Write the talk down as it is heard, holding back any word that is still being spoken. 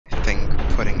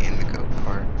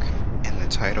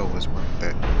title was worth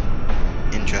it.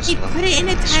 In just You put it in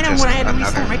the title when I had to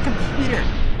restart my computer.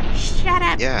 Shut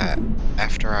up. Yeah,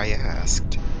 after I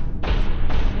asked.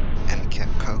 And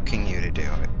kept poking you to do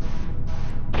it.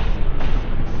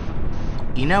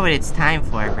 You know what it's time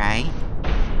for, right?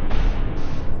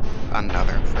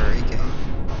 Another furry game?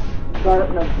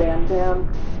 Garten of BanBan.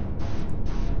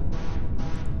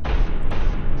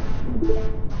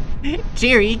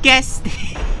 Jerry guessed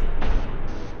it.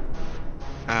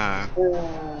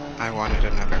 I wanted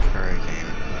another furry game.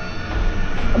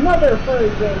 Another furry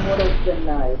game would have been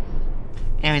nice.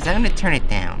 Anyways, I'm gonna turn it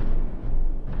down.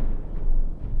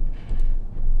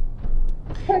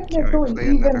 Can we Technically, play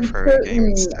another even furry game certain...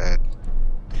 instead?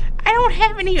 I don't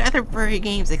have any other furry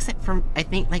games except for, I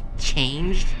think, like,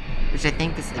 Changed, which I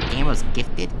think is the game was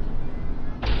gifted.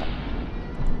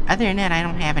 Other than that, I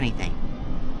don't have anything.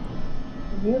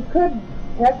 You could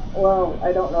well,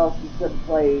 I don't know if you could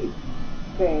play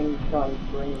Changed on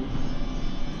screen.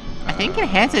 I think it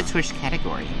has a Twitch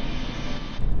category.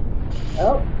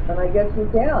 Oh, and I guess you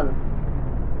can.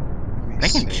 I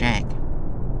can check.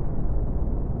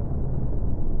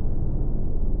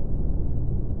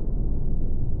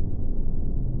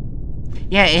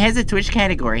 Yeah, it has a Twitch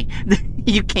category.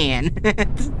 You can.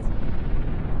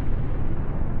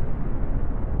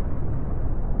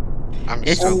 I'm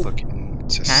still looking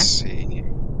to see.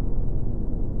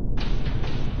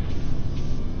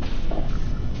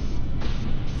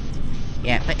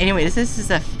 Yeah, but anyway, this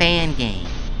is a fan game.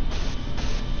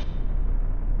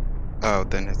 Oh,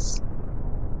 then it's...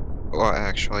 Well,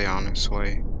 actually,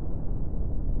 honestly,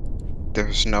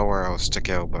 there's nowhere else to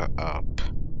go but up.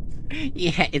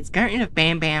 Yeah, it's Garten of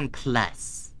BanBan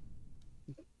Plus.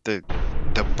 The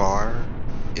bar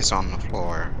is on the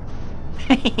floor.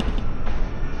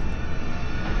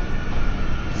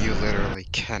 You literally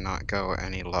cannot go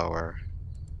any lower.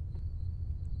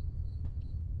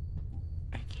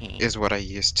 Okay. Is what I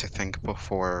used to think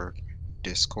before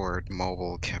Discord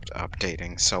mobile kept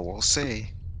updating, so we'll see.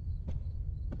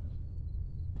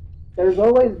 There's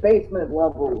always basement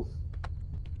levels.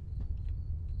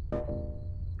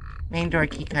 Main door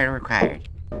keycard required.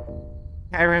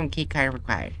 Card room keycard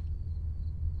required.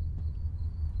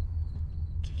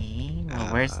 Okay,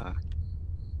 well, where's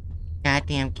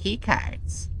goddamn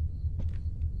keycards?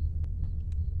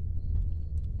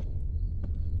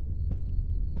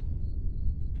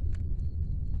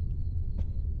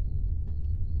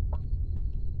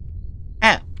 Oh.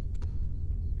 I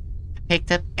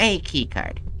picked up a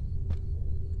keycard.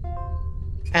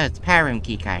 Oh, it's power room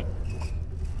keycard.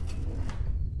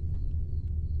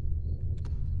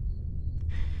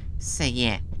 So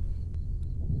yeah.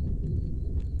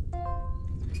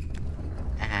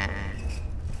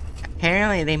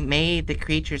 Apparently they made the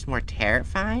creatures more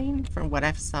terrifying from what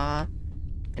I saw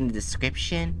in the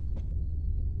description.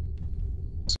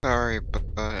 Sorry,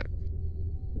 but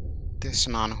this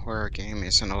non-horror game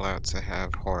isn't allowed to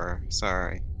have horror.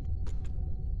 Sorry.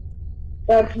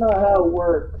 That's not how it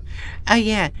works. Oh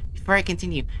yeah, before I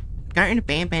continue, Garten of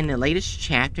BanBan, the latest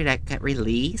chapter that got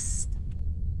released,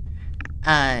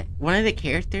 one of the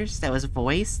characters that was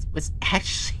voiced was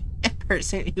actually a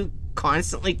person who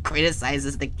constantly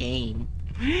criticizes the game.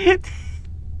 I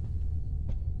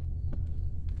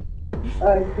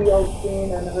feel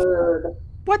seen and heard.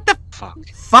 What the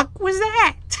fuck was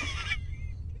that?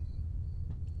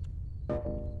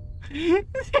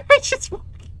 I just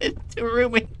walked into a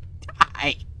room and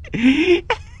died.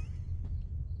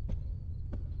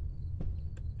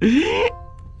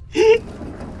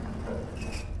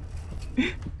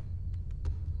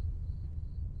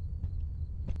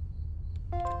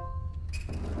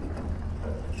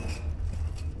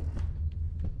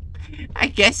 I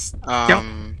guess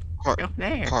don't go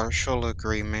there. Partial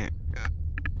agreement.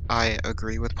 I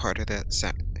agree with part of that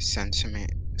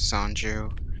sentiment,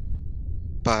 Sanju,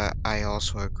 but I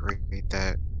also agree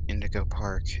that Indigo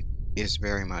Park is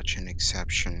very much an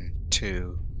exception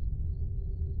to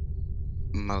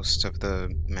most of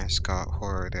the mascot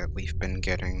horror that we've been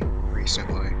getting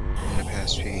recently in the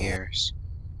past few years.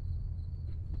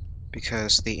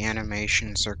 Because the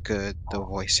animations are good, the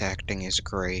voice acting is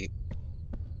great.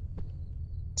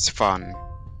 It's fun.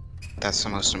 That's the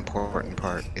most important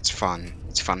part. It's fun.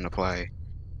 It's fun to play.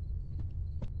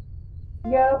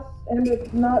 Yes, and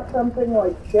it's not something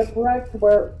like Shipwrecked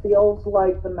where it feels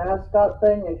like the mascot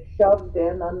thing is shoved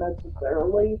in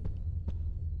unnecessarily.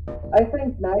 I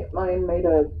think Nightmine made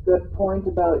a good point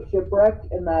about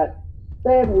Shipwrecked in that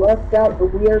they had left out the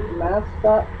weird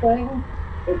mascot thing.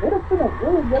 It would have been a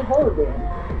really good horror game.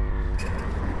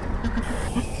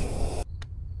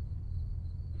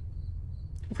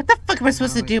 What the fuck am I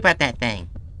supposed to do about that thing?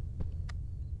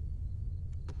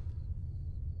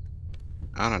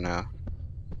 I don't know.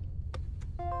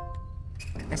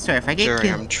 I swear, if I get Sorry,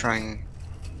 killed...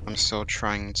 I'm still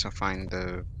trying to find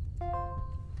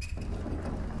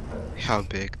how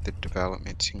big the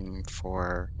development team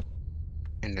for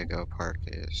Indigo Park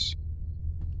is.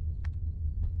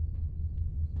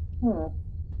 Hmm.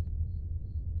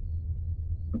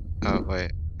 Oh,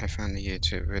 wait, I found the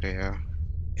YouTube video.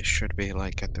 It should be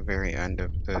like at the very end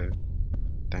of the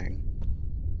thing.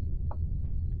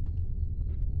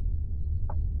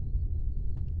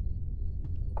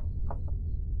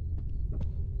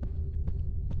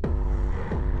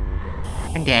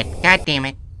 I'm dead. God damn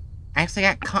it. I actually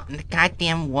got caught in the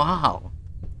goddamn wall.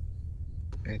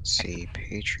 Let's see,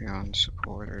 Patreon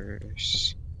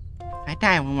supporters. If I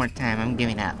die one more time, I'm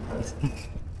giving up. 1,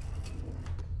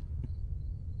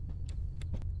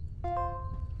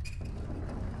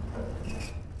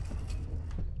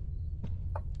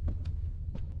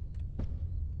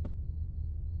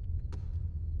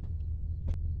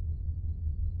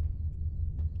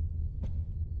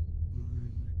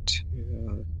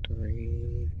 2,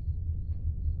 3,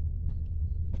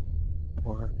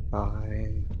 4,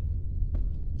 5,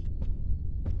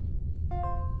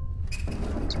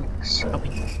 6.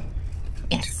 Open.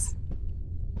 Yes.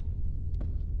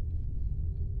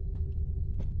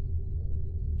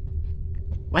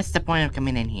 What's the point of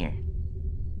coming in here?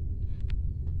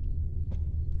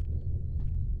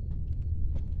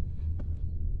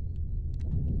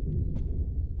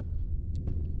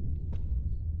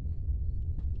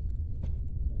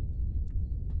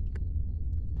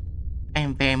 I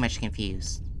am very much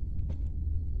confused.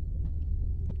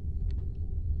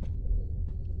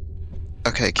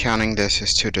 Okay, counting this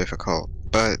is too difficult,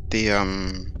 but the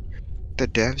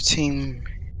dev team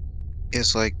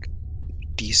is like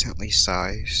decently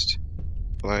sized.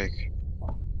 Like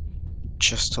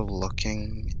just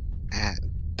looking at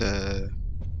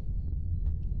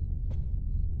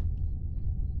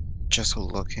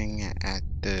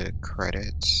the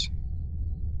credits,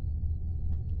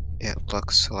 it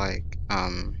looks like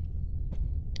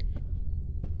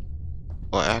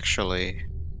well actually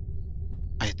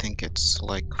I think it's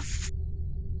like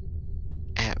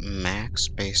at max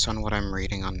based on what I'm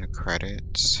reading on the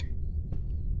credits,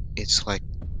 it's like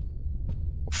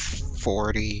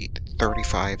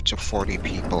 35 to 40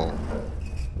 people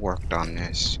worked on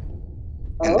this,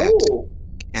 and Oh.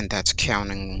 that's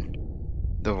counting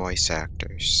the voice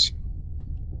actors.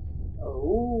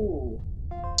 Oh.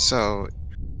 So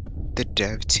the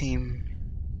dev team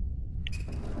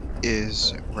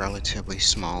is relatively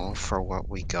small for what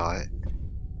we got.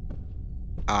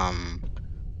 Um,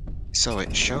 so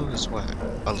it shows what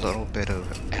a little bit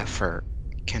of effort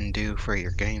can do for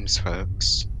your games,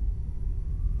 folks.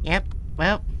 Yep,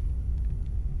 well...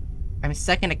 I'm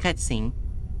stuck in a cutscene.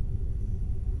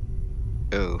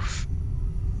 Oof.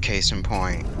 Case in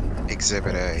point,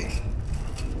 Exhibit A.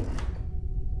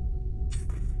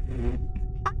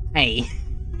 Hey.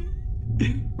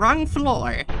 Wrong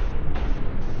floor.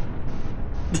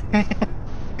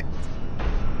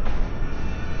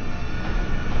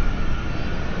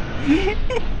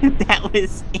 That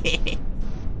was it.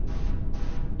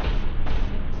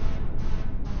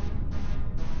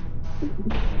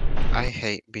 I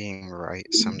hate being right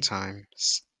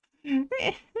sometimes.